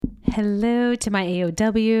Hello to my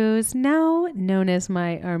AOWs, now known as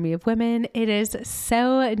my Army of Women. It is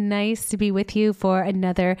so nice to be with you for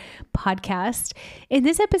another podcast. In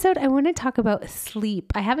this episode, I want to talk about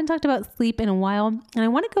sleep. I haven't talked about sleep in a while, and I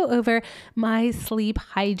want to go over my sleep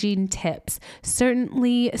hygiene tips.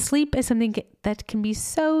 Certainly, sleep is something that can be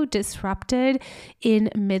so disrupted in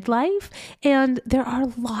midlife, and there are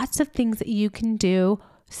lots of things that you can do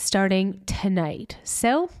starting tonight.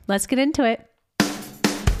 So let's get into it.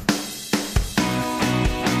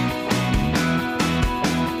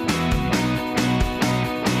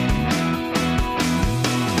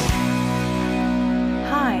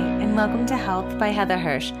 Welcome to Health by Heather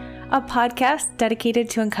Hirsch, a podcast dedicated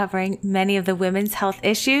to uncovering many of the women's health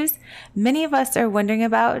issues many of us are wondering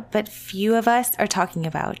about, but few of us are talking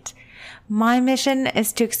about. My mission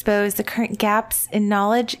is to expose the current gaps in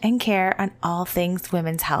knowledge and care on all things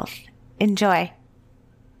women's health. Enjoy.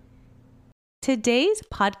 Today's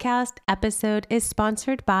podcast episode is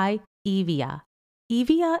sponsored by Evia.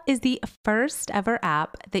 Evia is the first ever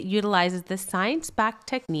app that utilizes the science-backed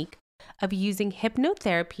technique of using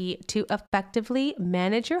hypnotherapy to effectively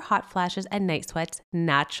manage your hot flashes and night sweats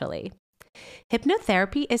naturally.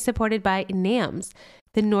 Hypnotherapy is supported by NAMS,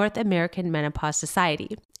 the North American Menopause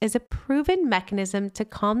Society, is a proven mechanism to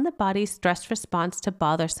calm the body's stress response to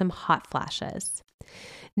bothersome hot flashes.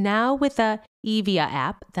 Now with the Evia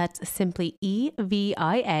app, that's simply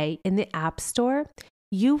EVIA in the App Store,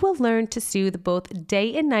 you will learn to soothe both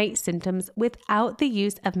day and night symptoms without the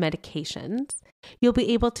use of medications. You'll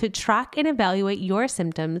be able to track and evaluate your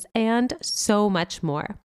symptoms and so much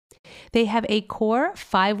more. They have a core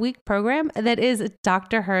 5-week program that is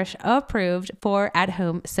Dr. Hirsch approved for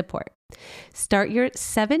at-home support. Start your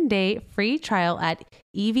 7-day free trial at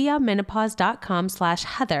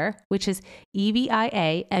eviamenopause.com/Heather, which is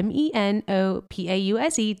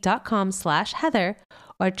EVIAMENOPAUSE.com/Heather,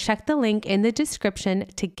 or check the link in the description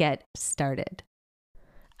to get started.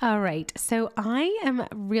 All right, so I am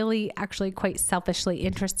really actually quite selfishly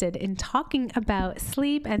interested in talking about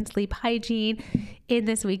sleep and sleep hygiene in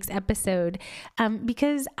this week's episode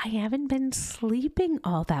because I haven't been sleeping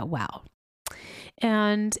all that well.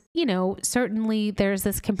 And, certainly there's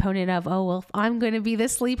this component of, if I'm going to be the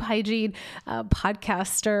sleep hygiene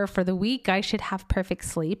podcaster for the week, I should have perfect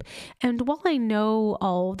sleep. And while I know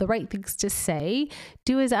all the right things to say,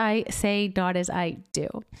 do as I say, not as I do.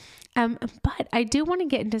 But I do want to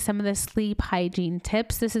get into some of the sleep hygiene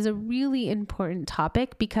tips. This is a really important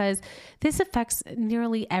topic because this affects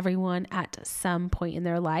nearly everyone at some point in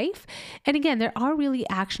their life. And again, there are really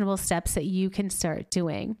actionable steps that you can start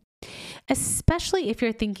doing. Especially if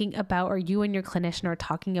you're thinking about, or you and your clinician are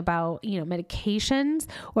talking about, medications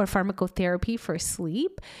or pharmacotherapy for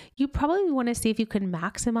sleep, you probably want to see if you can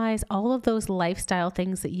maximize all of those lifestyle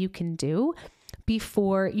things that you can do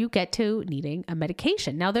before you get to needing a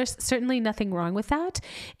medication. Now, there's certainly nothing wrong with that.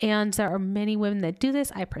 And there are many women that do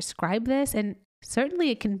this. I prescribe this, and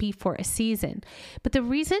certainly it can be for a season. But the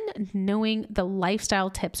reason knowing the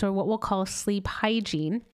lifestyle tips, or what we'll call sleep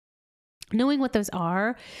hygiene, knowing what those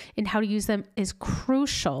are and how to use them is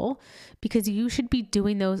crucial, because you should be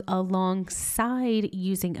doing those alongside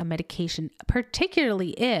using a medication,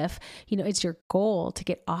 particularly if, it's your goal to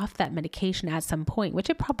get off that medication at some point, which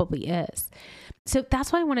it probably is. So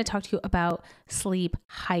that's why I want to talk to you about sleep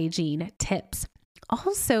hygiene tips.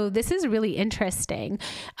 Also, this is really interesting.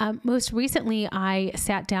 Most recently, I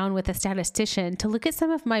sat down with a statistician to look at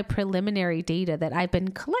some of my preliminary data that I've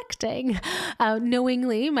been collecting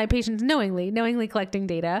knowingly, my patients knowingly collecting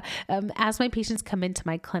data as my patients come into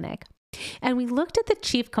my clinic. And we looked at the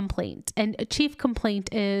chief complaint, and a chief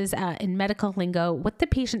complaint is in medical lingo, what the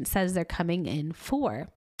patient says they're coming in for.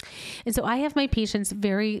 And so I have my patients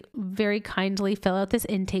very, very kindly fill out this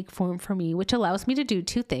intake form for me, which allows me to do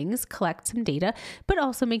two things: collect some data, but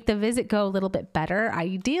also make the visit go a little bit better,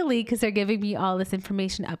 ideally, because they're giving me all this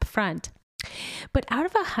information up front. But out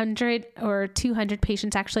of 100 or 200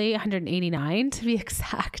 patients, actually 189 to be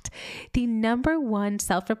exact, the number one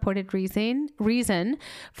self-reported reason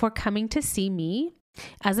for coming to see me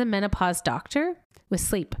as a menopause doctor was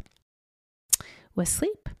sleep.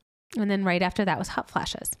 And then right after that was hot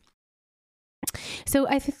flashes. So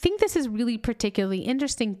I think this is really particularly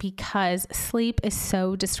interesting because sleep is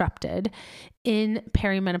so disrupted in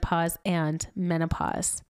perimenopause and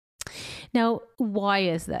menopause. Now, why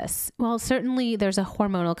is this? Well, certainly there's a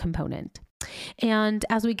hormonal component. And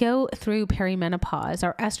as we go through perimenopause,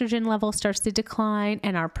 our estrogen level starts to decline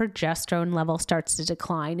and our progesterone level starts to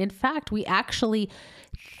decline. In fact, we actually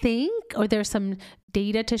think, or there's some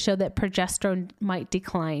data to show that progesterone might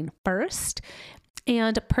decline first.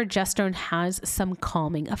 And progesterone has some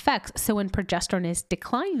calming effects. So when progesterone is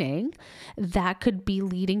declining, that could be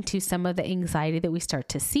leading to some of the anxiety that we start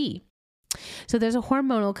to see. So there's a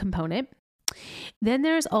hormonal component. Then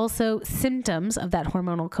there's also symptoms of that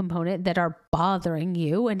hormonal component that are bothering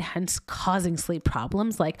you and hence causing sleep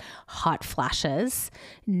problems like hot flashes,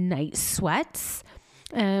 night sweats,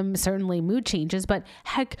 certainly mood changes, but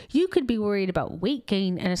heck, you could be worried about weight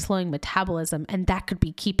gain and a slowing metabolism, and that could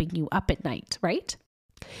be keeping you up at night, right?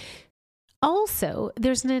 Also,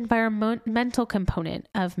 there's an environmental component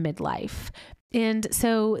of midlife. And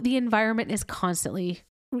so the environment is constantly,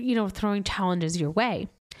 throwing challenges your way,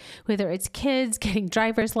 whether it's kids getting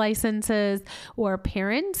driver's licenses or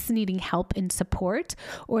parents needing help and support,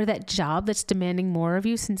 or that job that's demanding more of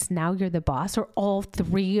you since now you're the boss, or all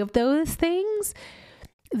three of those things.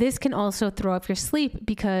 This can also throw off your sleep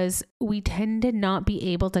because we tend to not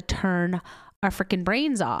be able to turn our freaking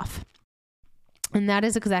brains off. And that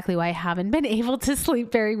is exactly why I haven't been able to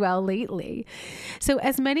sleep very well lately. So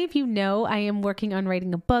as many of you know, I am working on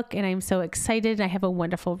writing a book and I'm so excited. I have a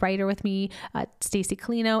wonderful writer with me, Stacey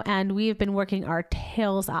Colino, and we have been working our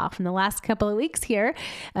tails off in the last couple of weeks here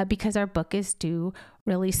because our book is due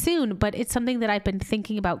really soon, but it's something that I've been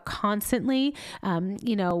thinking about constantly,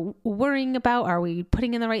 worrying about, are we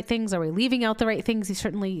putting in the right things? Are we leaving out the right things?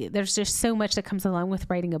 There's just so much that comes along with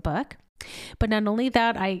writing a book. But not only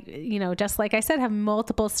that, I, just like I said, have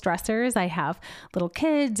multiple stressors. I have little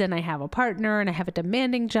kids and I have a partner and I have a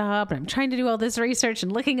demanding job and I'm trying to do all this research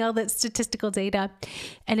and looking at all that statistical data,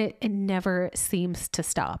 and it never seems to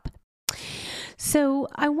stop. So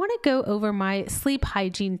I want to go over my sleep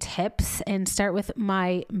hygiene tips and start with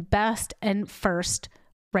my best and first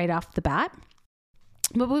right off the bat.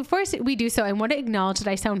 But before we do so, I want to acknowledge that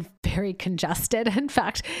I sound very congested. In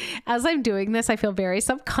fact, as I'm doing this, I feel very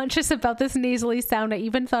subconscious about this nasally sound. I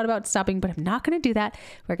even thought about stopping, but I'm not going to do that.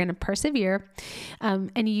 We're going to persevere.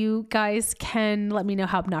 And you guys can let me know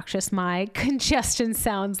how obnoxious my congestion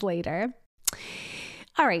sounds later.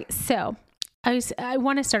 All right. So I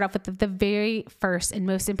want to start off with the very first and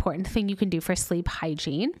most important thing you can do for sleep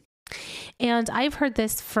hygiene. And I've heard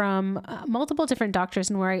this from multiple different doctors,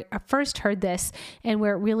 and where I first heard this and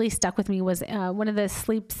where it really stuck with me was one of the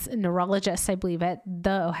sleep neurologists, I believe, at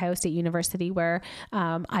the Ohio State University, where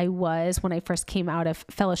I was when I first came out of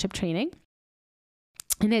fellowship training.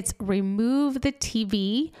 And it's remove the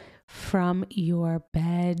TV from your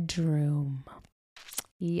bedroom.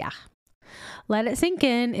 Yeah. Let it sink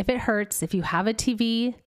in. If it hurts, if you have a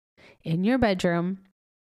TV in your bedroom,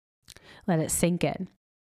 let it sink in.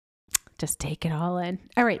 Just take it all in.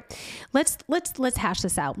 All right, let's hash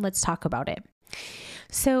this out. Let's talk about it.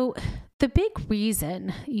 So the big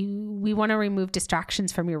reason we want to remove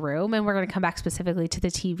distractions from your room, and we're going to come back specifically to the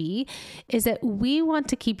TV, is that we want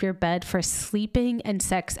to keep your bed for sleeping and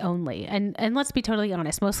sex only. And let's be totally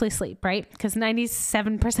honest, mostly sleep, right? Because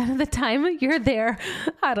 97% of the time you're there,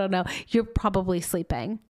 you're probably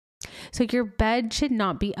sleeping. So your bed should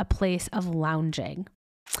not be a place of lounging.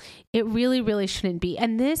 It really, really shouldn't be.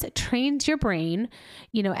 And this trains your brain,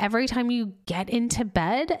 every time you get into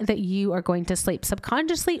bed, that you are going to sleep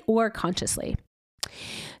subconsciously or consciously.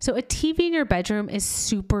 So a TV in your bedroom is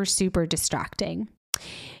super, super distracting.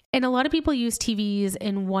 And a lot of people use TVs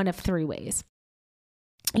in one of three ways.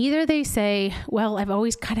 Either they say, well, I've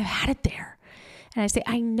always kind of had it there. And I say,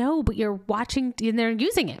 I know, but you're watching, and they're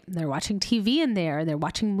using it. They're watching TV in there, and they're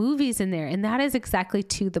watching movies in there. And that is exactly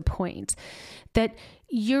to the point, that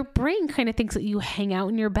your brain kind of thinks that you hang out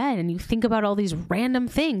in your bed and you think about all these random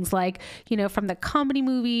things, like, from the comedy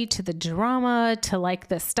movie to the drama to like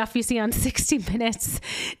the stuff you see on 60 Minutes,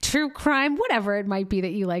 true crime, whatever it might be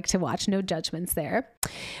that you like to watch. No judgments there.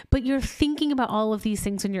 But you're thinking about all of these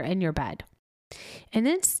things when you're in your bed. And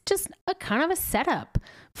it's just a kind of a setup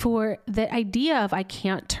for the idea of I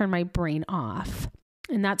can't turn my brain off.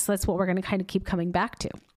 And that's what we're going to kind of keep coming back to.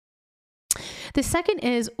 The second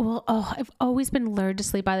is, I've always been lured to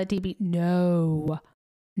sleep by the TV. No.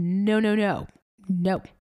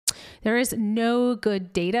 There is no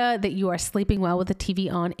good data that you are sleeping well with the TV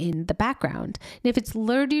on in the background. And if it's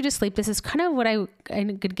lured you to sleep, this is kind of what I'm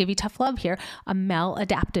going to give you tough love here, a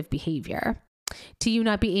maladaptive behavior to you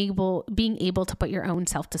not being able to put your own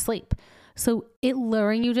self to sleep. So it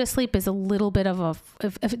luring you to sleep is a little bit of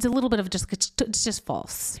it's just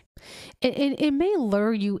false. It may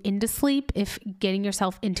lure you into sleep if getting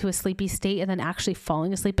yourself into a sleepy state and then actually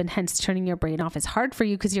falling asleep and hence turning your brain off is hard for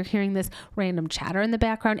you because you're hearing this random chatter in the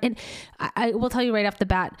background. And I will tell you right off the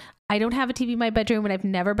bat, I don't have a TV in my bedroom and I've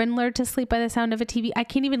never been lured to sleep by the sound of a TV. I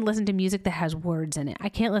can't even listen to music that has words in it. I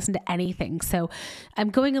can't listen to anything. So I'm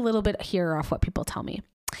going a little bit here off what people tell me.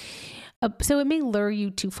 So it may lure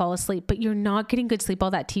you to fall asleep, but you're not getting good sleep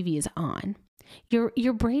while that TV is on.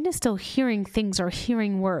 Your brain is still hearing things or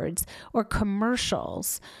hearing words or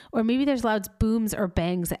commercials, or maybe there's loud booms or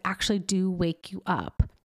bangs that actually do wake you up.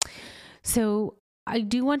 So I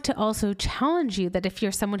do want to also challenge you that if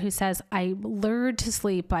you're someone who says, I lured to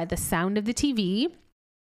sleep by the sound of the TV,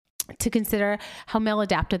 to consider how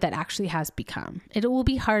maladaptive that actually has become. It will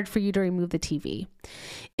be hard for you to remove the TV.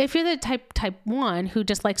 If you're the type 1 who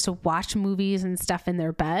just likes to watch movies and stuff in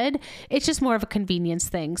their bed, it's just more of a convenience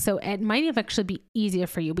thing. So it might actually be easier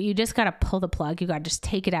for you, but you just got to pull the plug. You got to just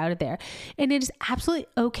take it out of there. And it is absolutely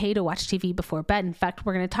okay to watch TV before bed. In fact,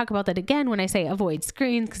 we're going to talk about that again when I say avoid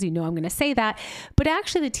screens, because you know I'm going to say that. But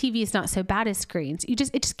actually the TV is not so bad as screens. It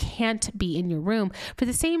just can't be in your room for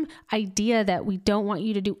the same idea that we don't want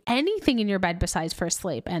you to do anything in your bed besides for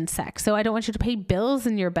sleep and sex. So I don't want you to pay bills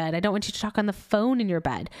in your bed. I don't want you to talk on the phone in your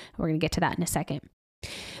bed. We're going to get to that in a second.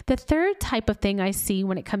 The third type of thing I see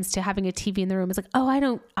when it comes to having a TV in the room is like,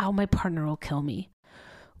 my partner will kill me.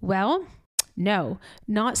 Well, no,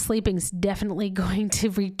 not sleeping is definitely going to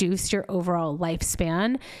reduce your overall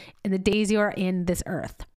lifespan in the days you are in this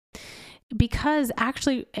earth. Because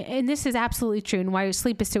actually, and this is absolutely true, and why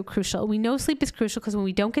sleep is so crucial. We know sleep is crucial because when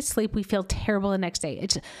we don't get sleep, we feel terrible the next day.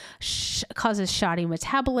 It causes shoddy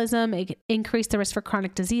metabolism. It can increase the risk for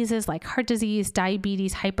chronic diseases like heart disease,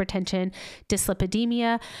 diabetes, hypertension,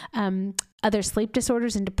 dyslipidemia, other sleep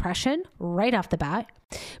disorders, and depression right off the bat.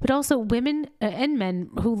 But also women and men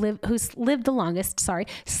who live the longest,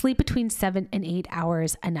 sleep between 7 and 8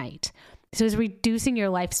 hours a night. So it's reducing your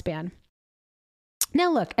lifespan. Now,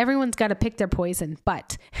 look, everyone's got to pick their poison,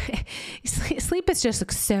 but sleep is just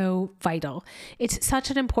so vital. It's such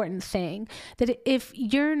an important thing that if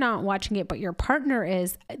you're not watching it, but your partner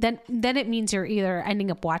is, then it means you're either ending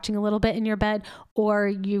up watching a little bit in your bed or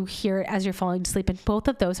you hear it as you're falling asleep. And both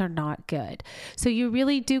of those are not good. So you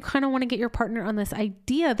really do kind of want to get your partner on this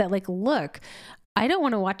idea that like, look, I don't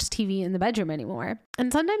want to watch TV in the bedroom anymore.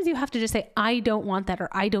 And sometimes you have to just say, I don't want that, or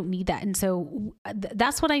I don't need that. And so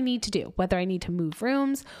that's what I need to do, whether I need to move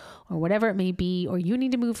rooms or whatever it may be, or you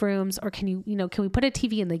need to move rooms, or can we put a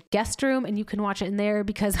TV in the guest room and you can watch it in there,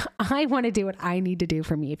 because I want to do what I need to do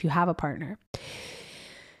for me if you have a partner.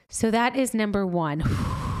 So that is number 1.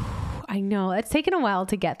 I know it's taken a while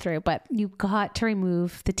to get through, but you got to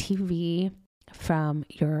remove the TV from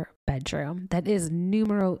your bedroom. That is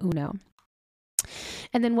numero uno.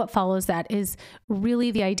 And then what follows that is really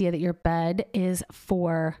the idea that your bed is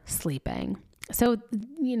for sleeping. So,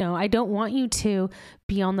 I don't want you to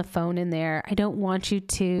be on the phone in there. I don't want you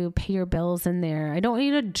to pay your bills in there. I don't want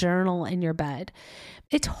you to journal in your bed.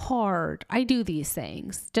 It's hard. I do these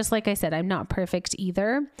things. Just like I said, I'm not perfect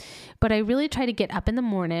either, but I really try to get up in the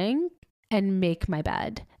morning and make my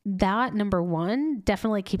bed. That, number 1,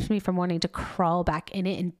 definitely keeps me from wanting to crawl back in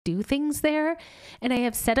it and do things there. And I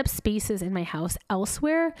have set up spaces in my house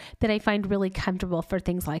elsewhere that I find really comfortable for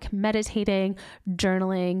things like meditating,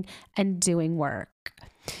 journaling, and doing work.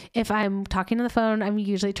 If I'm talking on the phone, I'm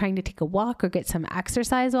usually trying to take a walk or get some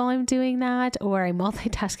exercise while I'm doing that, or I'm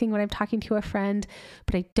multitasking when I'm talking to a friend,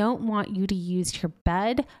 but I don't want you to use your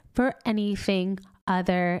bed for anything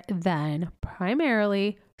other than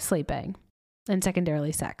primarily sleeping and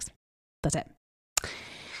secondarily sex. That's it.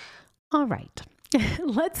 All right.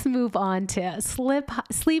 Let's move on to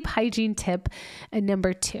sleep hygiene tip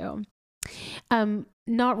number 2.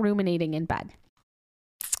 Not ruminating in bed.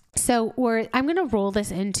 So, I'm going to roll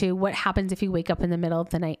this into what happens if you wake up in the middle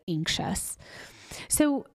of the night anxious.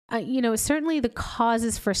 So, certainly the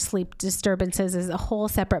causes for sleep disturbances is a whole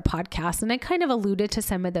separate podcast. And I kind of alluded to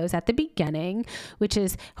some of those at the beginning, which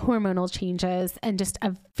is hormonal changes and just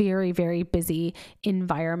a very, very busy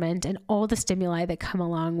environment and all the stimuli that come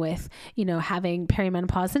along with, having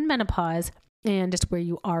perimenopause and menopause and just where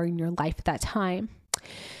you are in your life at that time.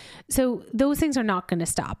 So those things are not going to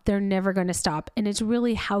stop. They're never going to stop. And it's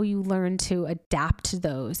really how you learn to adapt to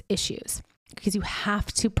those issues, because you have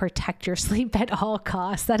to protect your sleep at all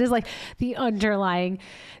costs. That is like the underlying,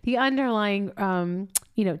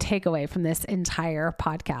 takeaway from this entire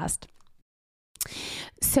podcast.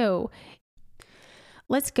 So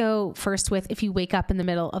let's go first with if you wake up in the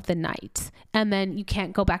middle of the night and then you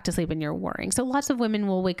can't go back to sleep and you're worrying. So lots of women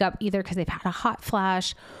will wake up either because they've had a hot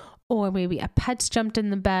flash, or maybe a pet's jumped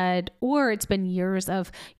in the bed, or it's been years of,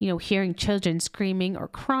 hearing children screaming or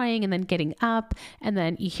crying and then getting up, and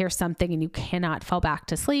then you hear something and you cannot fall back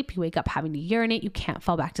to sleep. You wake up having to urinate, you can't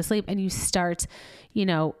fall back to sleep, and you start,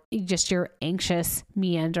 just your anxious,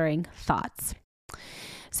 meandering thoughts.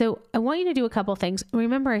 So I want you to do a couple things.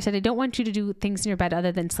 Remember, I said I don't want you to do things in your bed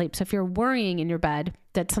other than sleep. So if you're worrying in your bed,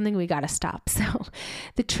 that's something we got to stop. So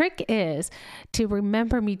the trick is to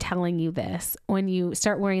remember me telling you this when you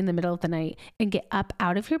start worrying in the middle of the night, and get up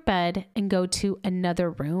out of your bed and go to another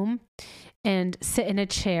room and sit in a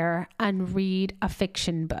chair and read a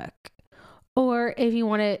fiction book. Or if you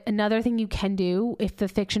want to, another thing you can do if the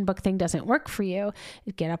fiction book thing doesn't work for you,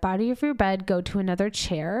 is get up out of your bed, go to another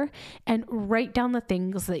chair, and write down the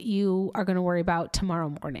things that you are going to worry about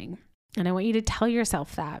tomorrow morning. And I want you to tell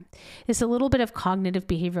yourself that. It's a little bit of cognitive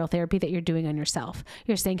behavioral therapy that you're doing on yourself.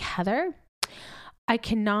 You're saying, Heather, I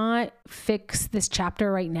cannot fix this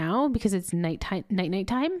chapter right now because it's night time.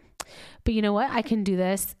 But you know what? I can do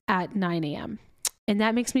this at 9 a.m. And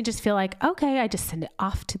that makes me just feel like, okay, I just send it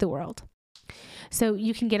off to the world. So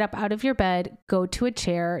you can get up out of your bed, go to a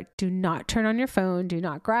chair, do not turn on your phone, do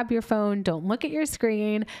not grab your phone, don't look at your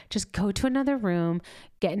screen, just go to another room,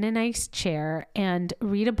 get in a nice chair and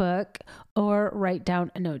read a book or write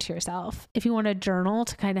down a note to yourself. If you want a journal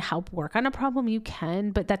to kind of help work on a problem, you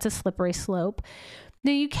can, but that's a slippery slope.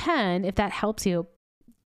 Now you can, if that helps you.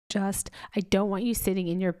 I don't want you sitting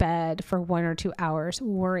in your bed for 1 or 2 hours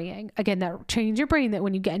worrying. Again, that trains your brain that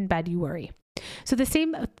when you get in bed, you worry. So the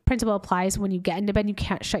same principle applies when you get into bed, you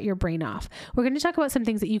can't shut your brain off. We're going to talk about some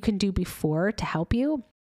things that you can do before to help you.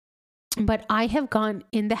 But I have gone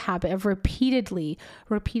in the habit of repeatedly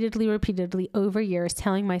over years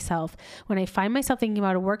telling myself, when I find myself thinking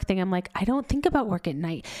about a work thing, I'm like, I don't think about work at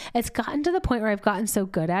night. It's gotten to the point where I've gotten so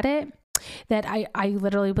good at it that I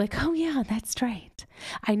literally be like, oh yeah, that's right.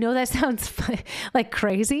 I know that sounds like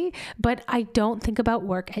crazy, but I don't think about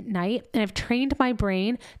work at night. And I've trained my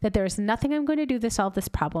brain that there's nothing I'm going to do to solve this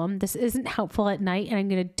problem. This isn't helpful at night, and I'm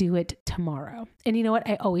going to do it tomorrow. And you know what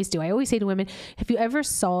I always do? I always say to women, have you ever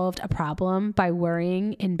solved a problem by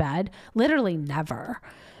worrying in bed? Literally never.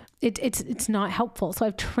 It's not helpful. So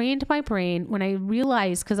I've trained my brain when I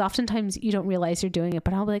realize, because oftentimes you don't realize you're doing it,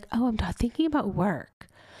 but I'll be like, oh, I'm not thinking about work.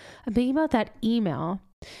 I'm thinking about that email.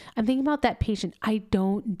 I'm thinking about that patient. I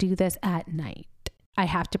don't do this at night. I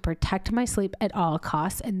have to protect my sleep at all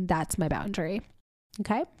costs, and that's my boundary.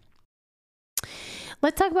 Okay?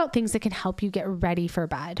 Let's talk about things that can help you get ready for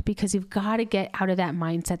bed, because you've got to get out of that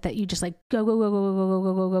mindset that you just like go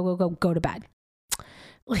to bed.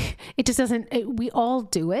 It just doesn't, we all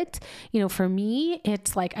do it. You know, for me,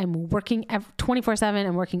 it's like I'm working 24/7.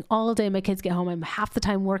 I'm working all day. My kids get home. I'm half the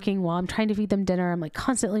time working while I'm trying to feed them dinner. I'm like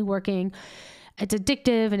constantly working. It's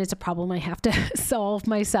addictive and it's a problem I have to solve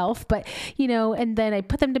myself. But, you know, and then I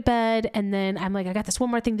put them to bed and then I'm like, I got this one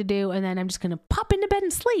more thing to do. And then I'm just going to pop into bed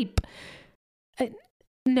and sleep.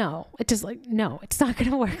 No, it's not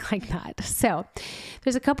going to work like that. So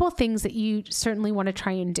there's a couple of things that you certainly want to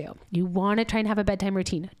try and do. You want to try and have a bedtime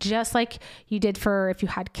routine, just like you did for if you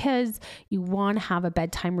had kids. You want to have a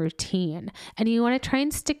bedtime routine and you want to try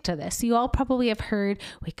and stick to this. You all probably have heard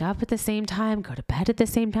wake up at the same time, go to bed at the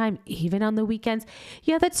same time, even on the weekends.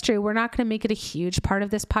 Yeah, that's true. We're not going to make it a huge part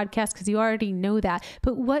of this podcast because you already know that.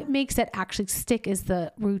 But what makes it actually stick is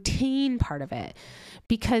the routine part of it.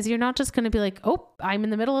 Because you're not just going to be like, oh, I'm in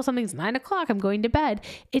the middle of something. It's 9 o'clock. I'm going to bed.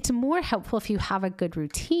 It's more helpful if you have a good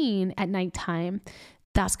routine at nighttime.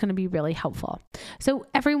 That's going to be really helpful. So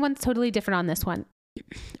everyone's totally different on this one.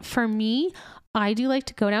 For me, I do like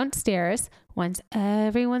to go downstairs once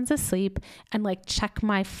everyone's asleep and like check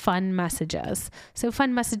my fun messages. So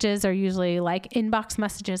fun messages are usually like inbox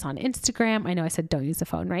messages on Instagram. I know I said don't use the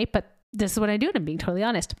phone, right? But this is what I do, and I'm being totally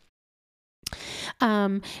honest.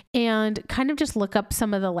 And kind of just look up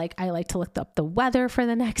some of the, I like to look up the weather for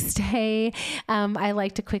the next day. I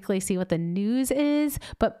like to quickly see what the news is,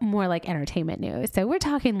 but more like entertainment news. So we're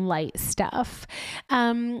talking light stuff.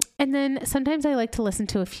 And then sometimes I like to listen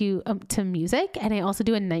to to music, and I also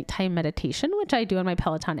do a nighttime meditation, which I do on my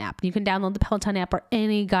Peloton app. You can download the Peloton app or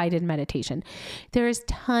any guided meditation. There's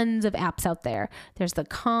tons of apps out there. There's the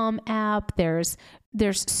Calm app. There's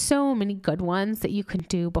so many good ones that you can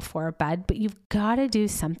do before bed, but you've got to do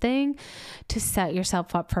something to set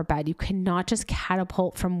yourself up for bed. You cannot just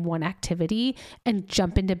catapult from one activity and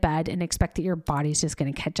jump into bed and expect that your body's just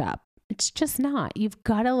going to catch up. It's just not. You've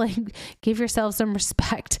got to give yourself some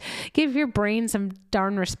respect, give your brain some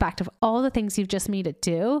darn respect of all the things you've just made it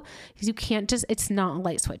do, because you can't it's not a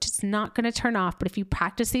light switch. It's not going to turn off. But if you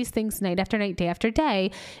practice these things night after night, day after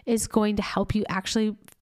day, it's going to help you actually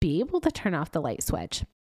be able to turn off the light switch.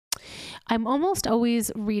 I'm almost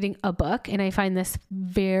always reading a book, and I find this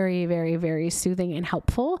very, very, very soothing and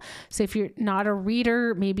helpful. So if you're not a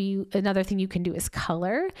reader, maybe another thing you can do is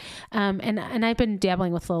color. And I've been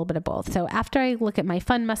dabbling with a little bit of both. So after I look at my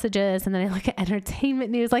fun messages and then I look at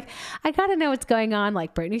entertainment news, like I got to know what's going on.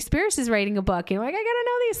 Like Britney Spears is writing a book, like I got to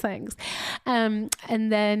know these things.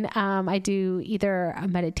 And then I do either a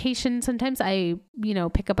meditation. Sometimes I,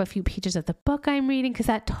 pick up a few pages of the book I'm reading, because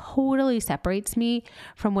that totally separates me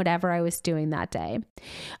from whatever I was doing that day.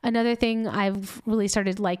 Another thing I've really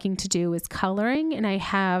started liking to do is coloring, and I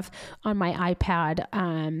have on my iPad,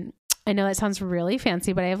 I know that sounds really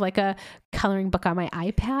fancy, but I have like a coloring book on my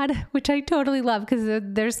iPad, which I totally love, because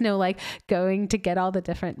there's no like going to get all the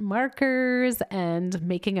different markers and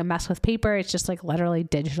making a mess with paper. It's just like literally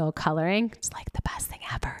digital coloring. It's like the best thing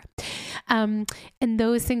ever. And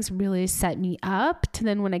those things really set me up to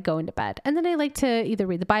then when I go into bed. And then I like to either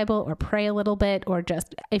read the Bible or pray a little bit, or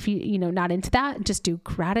just, if you not into that, just do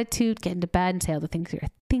gratitude, get into bed and say all the things you're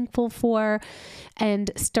thankful for, and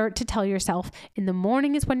start to tell yourself in the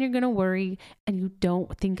morning is when you're going to worry and you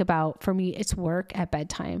don't think about, for me, it's work at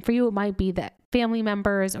bedtime. For you, it might be that family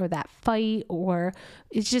members or that fight, or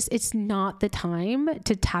it's not the time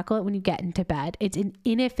to tackle it when you get into bed. It's an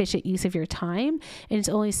inefficient use of your time, and it's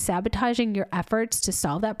only sabotaging your efforts to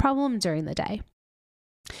solve that problem during the day.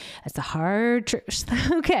 That's the hard truth.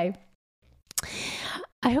 Okay.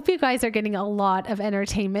 I hope you guys are getting a lot of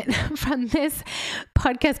entertainment from this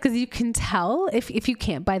podcast, because you can tell, if you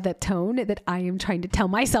can't, by the tone, that I am trying to tell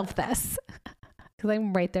myself this, because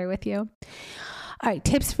I'm right there with you. All right,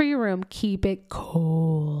 tips for your room. Keep it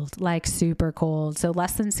cold, like super cold. So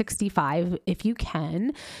less than 65 if you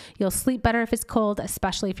can. You'll sleep better if it's cold,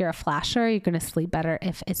 especially if you're a flasher. You're going to sleep better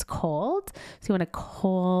if it's cold. So you want a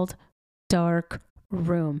cold, dark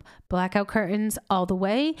room. Blackout curtains all the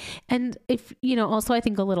way. And if, also I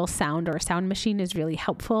think a little sound or a sound machine is really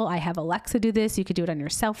helpful. I have Alexa do this. You could do it on your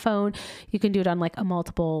cell phone. You can do it on like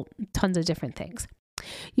tons of different things.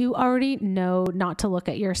 You already know not to look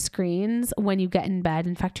at your screens when you get in bed.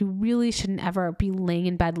 In fact, you really shouldn't ever be laying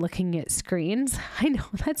in bed looking at screens. I know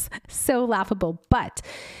that's so laughable, but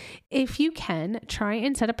if you can, try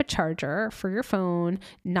and set up a charger for your phone,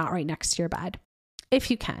 not right next to your bed. If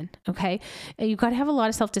you can, okay? And you got to have a lot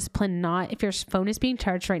of self-discipline, not if your phone is being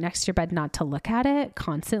charged right next to your bed, not to look at it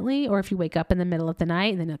constantly. Or if you wake up in the middle of the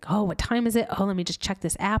night and then like, oh, what time is it? Oh, let me just check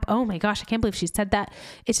this app. Oh my gosh, I can't believe she said that.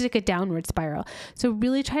 It's just like a downward spiral. So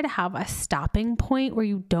really try to have a stopping point where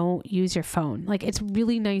you don't use your phone. Like it's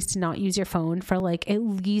really nice to not use your phone for like at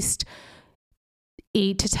least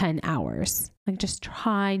 8 to 10 hours. Like just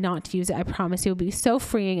try not to use it. I promise you, it'll be so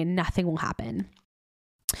freeing and nothing will happen.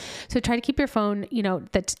 So try to keep your phone,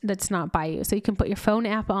 that's not by you. So you can put your phone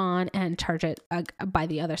app on and charge it by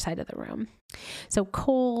the other side of the room. So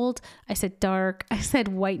cold, I said dark, I said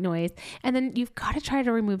white noise. And then you've got to try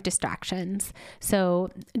to remove distractions. So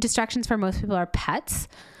distractions for most people are pets.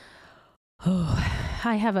 Oh,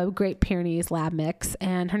 I have a Great Pyrenees lab mix,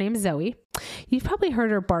 and her name is Zoe. You've probably heard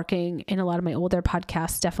her barking in a lot of my older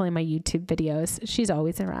podcasts, definitely my YouTube videos. She's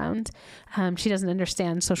always around. She doesn't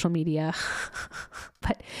understand social media,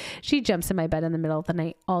 but she jumps in my bed in the middle of the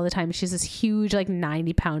night all the time. She's this huge, like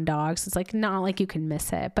 90-pound dog. So it's like not like you can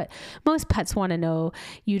miss it, but most pets want to know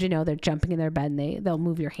they're jumping in their bed, and they'll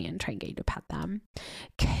move your hand, try and get you to pet them.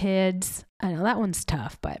 Kids, I know that one's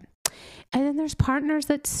tough, but and then there's partners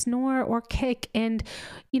that snore or kick, and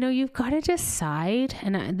you've got to decide.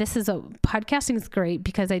 And podcasting is great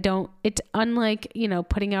because it's unlike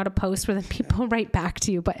putting out a post where then people write back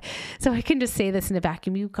to you, but so I can just say this in a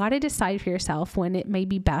vacuum. You've got to decide for yourself when it may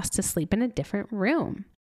be best to sleep in a different room.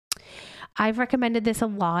 I've recommended this a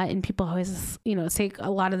lot, and people always, say a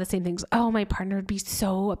lot of the same things. Oh, my partner would be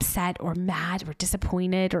so upset or mad or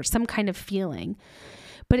disappointed or some kind of feeling.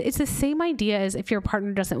 But it's the same idea as if your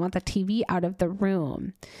partner doesn't want the TV out of the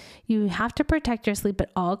room. You have to protect your sleep at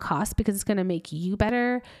all costs, because it's going to make you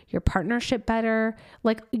better, your partnership better,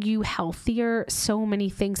 like you healthier, so many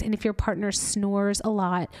things. And if your partner snores a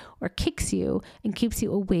lot or kicks you and keeps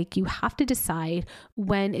you awake, you have to decide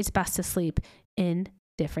when it's best to sleep in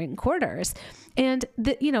different quarters. And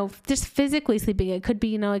just physically sleeping, it could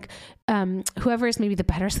be, whoever is maybe the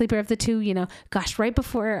better sleeper of the two, gosh, right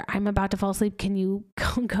before I'm about to fall asleep, can you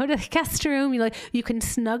go to the guest room? You can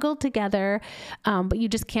snuggle together, but you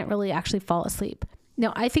just can't really actually fall asleep.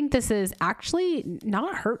 Now, I think this is actually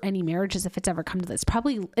not hurt any marriages if it's ever come to this.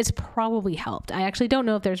 It's probably helped. I actually don't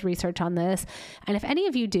know if there's research on this. And if any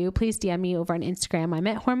of you do, please DM me over on Instagram. I'm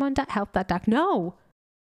at hormone.health.doc.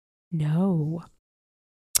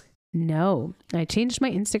 No, I changed my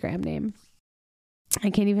Instagram name. I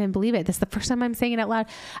can't even believe it. This is the first time I'm saying it out loud.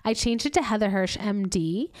 I changed it to Heather Hirsch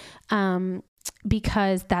MD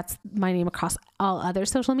because that's my name across all other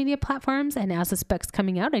social media platforms. And as this book's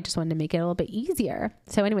coming out, I just wanted to make it a little bit easier.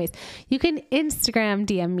 So anyways, you can Instagram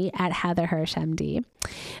DM me at Heather Hirsch MD.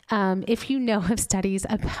 If you know of studies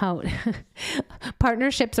about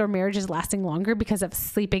partnerships or marriages lasting longer because of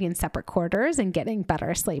sleeping in separate quarters and getting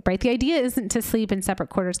better sleep, right? The idea isn't to sleep in separate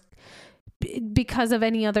quarters because of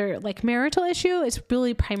any other like marital issue. It's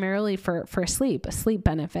really primarily for a sleep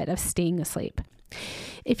benefit of staying asleep.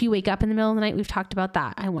 If you wake up in the middle of the night, we've talked about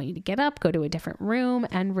that. I want you to get up, go to a different room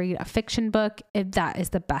and read a fiction book. That is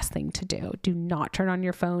the best thing to do. Do not turn on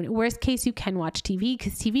your phone. Worst case, you can watch TV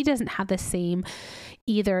because TV doesn't have the same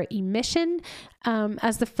either emission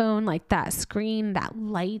as the phone, like that screen, that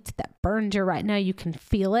light that burns your retina. You can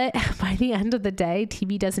feel it by the end of the day.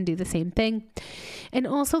 TV doesn't do the same thing. And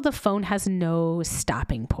also the phone has no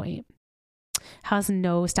stopping point.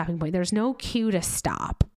 There's no cue to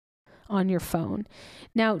stop on your phone.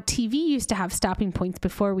 Now, TV used to have stopping points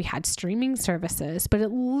before we had streaming services, but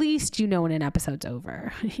at least you know when an episode's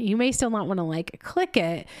over. You may still not want to like click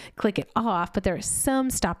it off, but there are some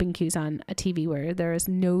stopping cues on a TV where there is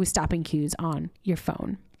no stopping cues on your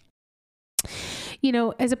phone. You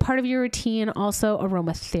know, as a part of your routine, also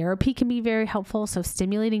aromatherapy can be very helpful. So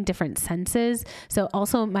stimulating different senses. So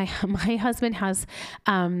also my husband has,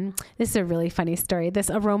 this is a really funny story,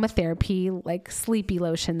 this aromatherapy, like sleepy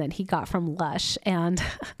lotion that he got from Lush. And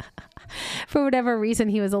for whatever reason,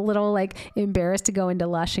 he was a little like embarrassed to go into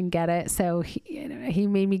Lush and get it. So he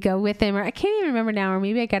made me go with him, or I can't even remember now, or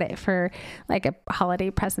maybe I got it for like a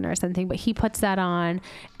holiday present or something, but he puts that on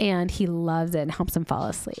and he loves it and helps him fall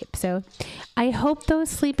asleep. So I hope those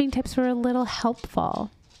sleeping tips were a little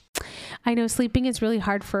helpful. I know sleeping is really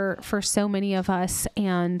hard for so many of us.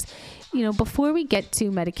 And, you know, before we get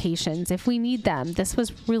to medications, if we need them, this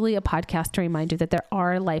was really a podcast to remind you that there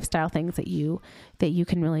are lifestyle things that you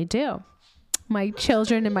can really do. My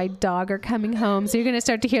children and my dog are coming home, so you're going to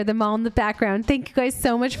start to hear them all in the background. Thank you guys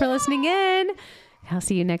so much for listening in. I'll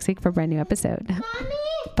see you next week for a brand new episode. Mommy.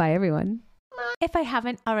 Bye, everyone. If I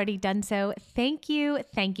haven't already done so, thank you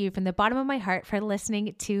from the bottom of my heart for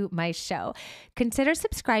listening to my show. Consider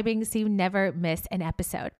subscribing so you never miss an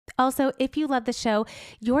episode. Also, if you love the show,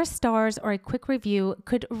 your stars or a quick review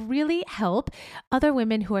could really help other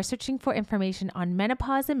women who are searching for information on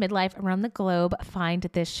menopause and midlife around the globe find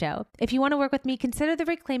this show. If you want to work with me, consider the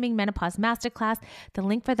Reclaiming Menopause Masterclass. The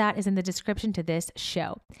link for that is in the description to this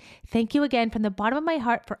show. Thank you again from the bottom of my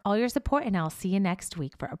heart for all your support, and I'll see you next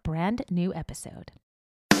week for a brand new episode.